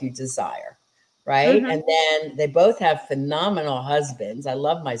that life you desire, right? And then they both have phenomenal husbands. I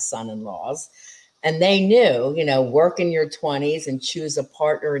love my son-in-laws. And they knew, work in your 20s and choose a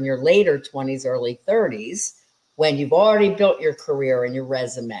partner in your later 20s, early 30s, when you've already built your career and your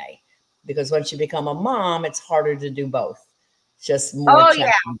resume. Because once you become a mom, it's harder to do both. Just more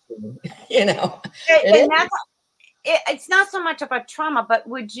challenging, It's not so much of a trauma, but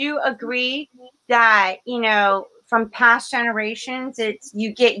would you agree that, from past generations, it's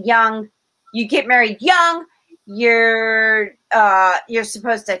you get young, you get married young, you're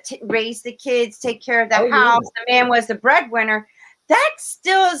supposed to raise the kids, take care of the house. The man was the breadwinner. That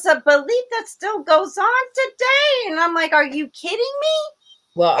still is a belief that still goes on today. And I'm like, are you kidding me?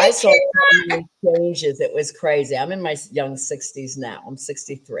 Well, I saw changes. It was crazy. I'm in my young 60s now. I'm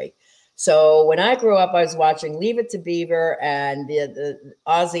 63. So when I grew up, I was watching Leave It to Beaver and the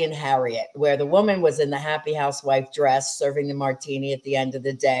Ozzie and Harriet, where the woman was in the happy housewife dress, serving the martini at the end of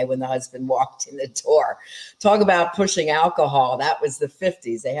the day when the husband walked in the door. Talk about pushing alcohol. That was the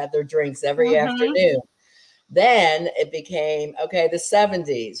 50s. They had their drinks every afternoon. Then it became, the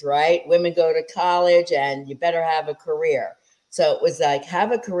 70s, right? Women go to college and you better have a career. So it was like,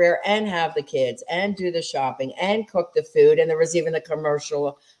 have a career and have the kids and do the shopping and cook the food. And there was even a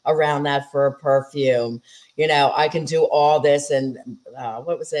commercial around that for a perfume. I can do all this and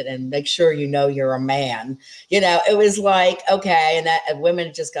what was it? And make sure you're a man. It was like, okay. And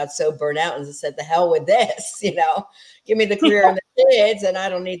women just got so burnt out and said, the hell with this, give me the career and the kids. And I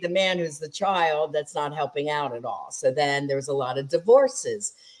don't need the man who's the child that's not helping out at all. So then there was a lot of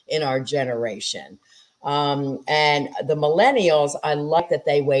divorces in our generation. And the millennials, I like that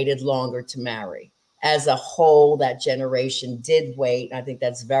they waited longer to marry. As a whole, that generation did wait. I think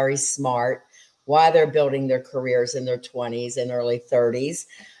that's very smart. Why they're building their careers in their 20s and early 30s.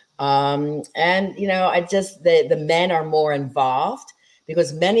 And, the men are more involved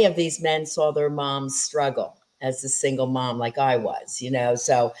because many of these men saw their moms struggle as a single mom like I was,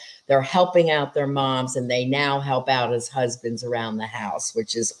 so they're helping out their moms and they now help out as husbands around the house,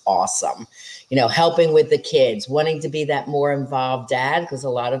 which is awesome. Helping with the kids, wanting to be that more involved dad because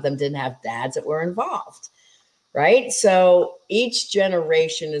a lot of them didn't have dads that were involved, right? So each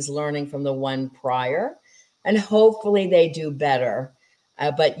generation is learning from the one prior and hopefully they do better,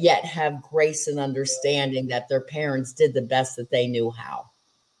 but yet have grace and understanding that their parents did the best that they knew how.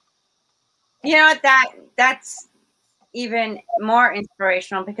 That's even more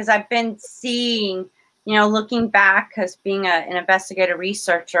inspirational because I've been seeing, looking back, because being an investigative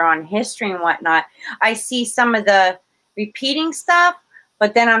researcher on history and whatnot, I see some of the repeating stuff,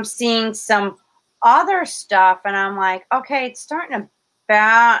 but then I'm seeing some other stuff, and I'm like, okay, it's starting to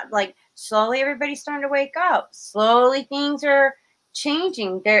like slowly everybody's starting to wake up. Slowly things are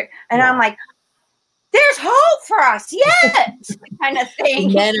changing there, and I'm like, there's hope for us, yes, kind of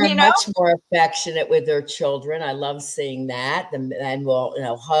thing. Men are you know, much more affectionate with their children. I love seeing that. The men will,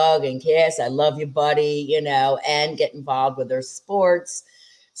 hug and kiss. I love you, buddy, and get involved with their sports.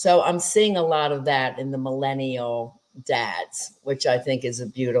 So I'm seeing a lot of that in the millennial dads, which I think is a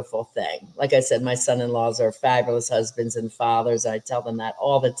beautiful thing. Like I said, my son-in-laws are fabulous husbands and fathers. I tell them that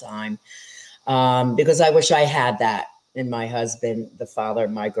all the time, because I wish I had that in my husband, the father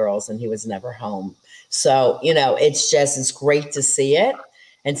of my girls, and he was never home. So, it's great to see it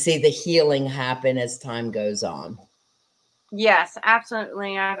and see the healing happen as time goes on. Yes,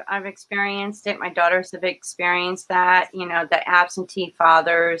 absolutely. I've experienced it. My daughters have experienced that, the absentee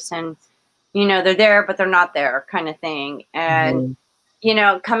fathers, and, they're there, but they're not there kind of thing. And,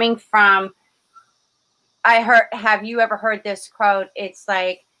 coming from, have you ever heard this quote? It's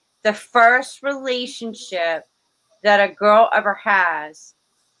like the first relationship that a girl ever has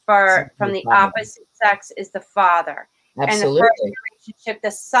from the opposite sex is the father. Absolutely. And the first relationship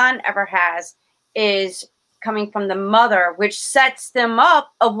the son ever has is coming from the mother, which sets them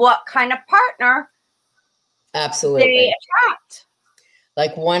up of what kind of partner absolutely they attract.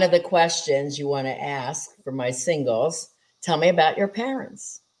 Like one of the questions you want to ask for my singles, tell me about your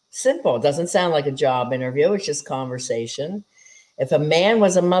parents. Simple. It doesn't sound like a job interview. It's just conversation. If a man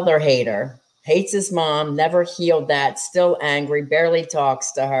was a mother hater, hates his mom, never healed that, still angry, barely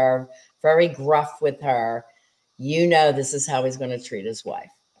talks to her, very gruff with her, this is how he's going to treat his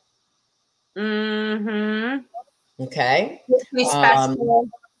wife. Mm-hmm. Okay. Respectful.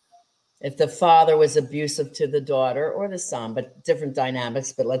 If the father was abusive to the daughter or the son, but different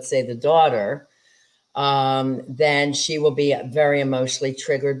dynamics, but let's say the daughter, then she will be very emotionally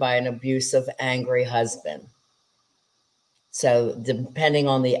triggered by an abusive, angry husband. So depending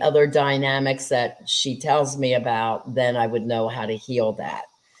on the other dynamics that she tells me about, then I would know how to heal that.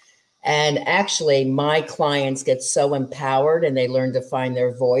 And actually, my clients get so empowered and they learn to find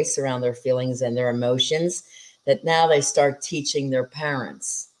their voice around their feelings and their emotions that now they start teaching their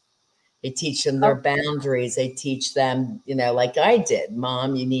parents. They teach them their boundaries. They teach them, like I did,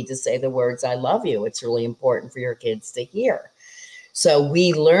 Mom, you need to say the words, I love you. It's really important for your kids to hear. So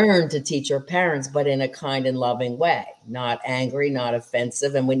we learn to teach our parents, but in a kind and loving way, not angry, not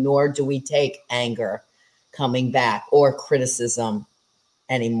offensive. And nor do we take anger coming back or criticism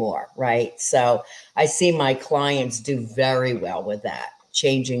anymore, right? So I see my clients do very well with that,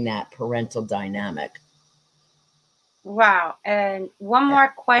 changing that parental dynamic. Wow. And one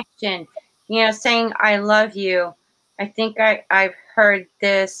more question, saying I love you. I think I've heard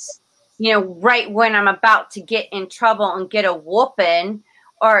this, right when I'm about to get in trouble and get a whooping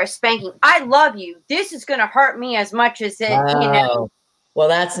or a spanking. I love you. This is going to hurt me as much as it, Well,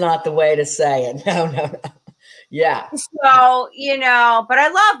 that's not the way to say it. No. Yeah. So, but I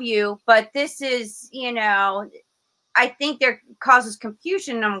love you, but this is, I think there causes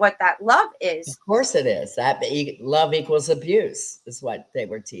confusion on what that love is. Of course it is. That love equals abuse is what they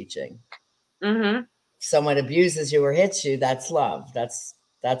were teaching. Mm-hmm. Someone abuses you or hits you, that's love. That's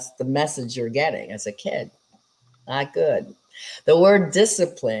the message you're getting as a kid. Not good. The word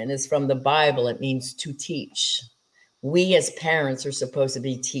discipline is from the Bible. It means to teach. We as parents are supposed to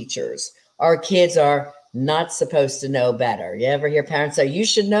be teachers. Our kids are not supposed to know better. You ever hear parents say, you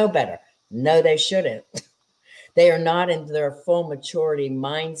should know better? No, they shouldn't. They are not in their full maturity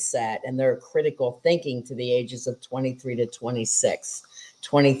mindset and their critical thinking to the ages of 23 to 26,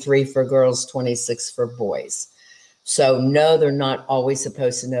 23 for girls, 26 for boys. So no, they're not always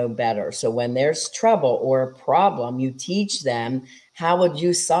supposed to know better. So when there's trouble or a problem, you teach them, how would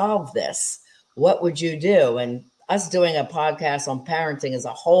you solve this? What would you do? And us doing a podcast on parenting is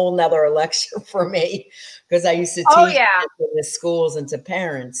a whole nother lecture for me, because I used to teach in the schools and to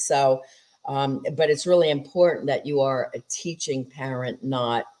parents. So, but it's really important that you are a teaching parent,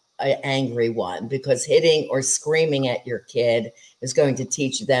 not an angry one, because hitting or screaming at your kid is going to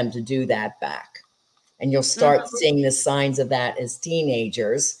teach them to do that back. And you'll start seeing the signs of that as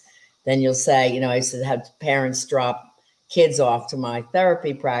teenagers. Then you'll say, I used to have parents drop kids off to my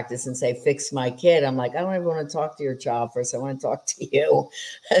therapy practice and say, fix my kid. I'm like, I don't even want to talk to your child first. I want to talk to you.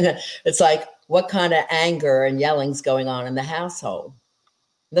 And it's like, what kind of anger and yelling's going on in the household?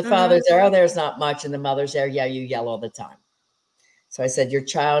 The father's there, there's not much. And the mother's there, yeah, you yell all the time. So I said, your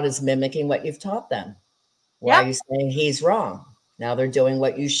child is mimicking what you've taught them. Why are you saying he's wrong? Now they're doing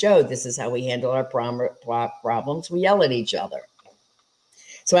what you showed. This is how we handle our problems. We yell at each other.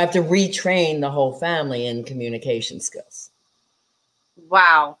 So I have to retrain the whole family in communication skills.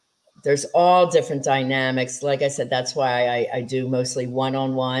 Wow. there's all different dynamics. Like I said, that's why I do mostly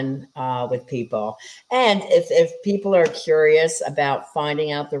one-on-one with people. And if people are curious about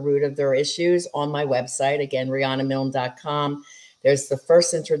finding out the root of their issues, on my website, again, RihannaMilne.com, there's the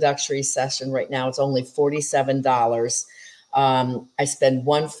first introductory session right now. It's only $47. I spend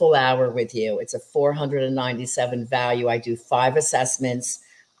 1 full hour with you. It's a $497 value. I do 5 assessments.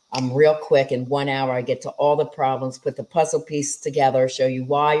 I'm real quick. In 1 hour, I get to all the problems, put the puzzle piece together, show you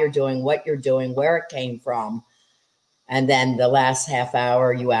why you're doing what you're doing, where it came from. And then the last half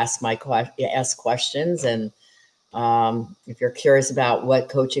hour, you ask questions. And if you're curious about what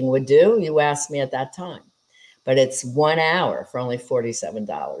coaching would do, you ask me at that time. But it's 1 hour for only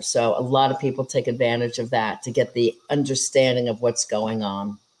 $47. So a lot of people take advantage of that to get the understanding of what's going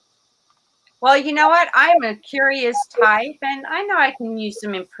on. Well, you know what? I'm a curious type, and I know I can use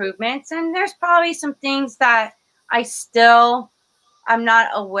some improvements. And there's probably some things that I'm not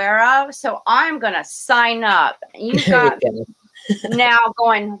aware of. So I'm going to sign up. You got now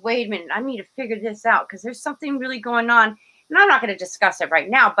going, wait a minute, I need to figure this out because there's something really going on. And I'm not going to discuss it right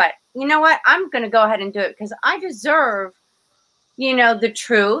now, but you know what? I'm going to go ahead and do it because I deserve, the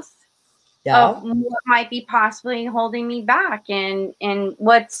truth of what might be possibly holding me back and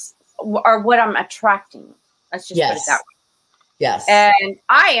what I'm attracting. Let's just put it that way. Yes. And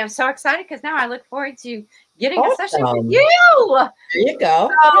I am so excited because now I look forward to getting a session with you. There you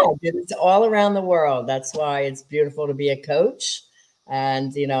go. So, it's all around the world. That's why it's beautiful to be a coach.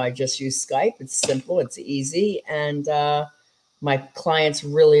 And, I just use Skype. It's simple. It's easy. And, my clients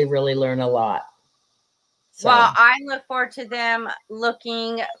really, really learn a lot. So. Well, I look forward to them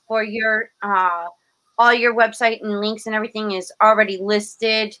looking for your, all your website and links and everything is already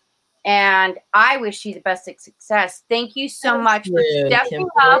listed. And I wish you the best of success. Thank you so much for stepping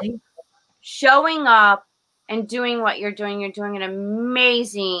up, showing up, and doing what you're doing. You're doing an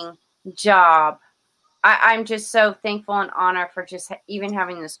amazing job. I'm just so thankful and honored for just even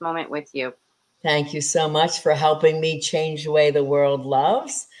having this moment with you. Thank you so much for helping me change the way the world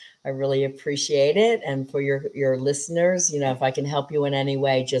loves. I really appreciate it. And for your listeners, if I can help you in any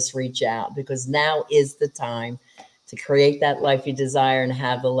way, just reach out because now is the time to create that life you desire and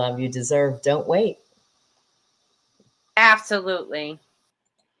have the love you deserve. Don't wait. Absolutely.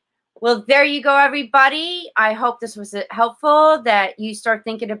 Well, there you go, everybody. I hope this was helpful, that you start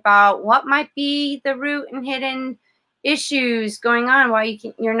thinking about what might be the root and hidden issues going on, why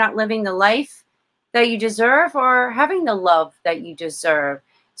you're not living the life that you deserve or having the love that you deserve.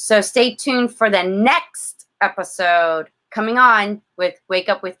 So stay tuned for the next episode coming on with Wake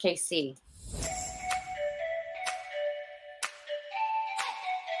Up with KC.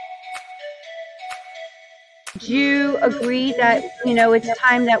 Do you agree that, it's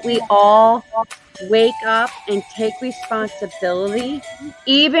time that we all wake up and take responsibility,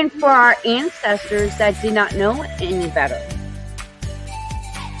 even for our ancestors that did not know any better?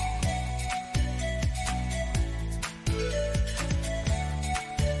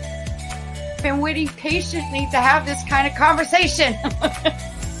 Been waiting patiently to have this kind of conversation.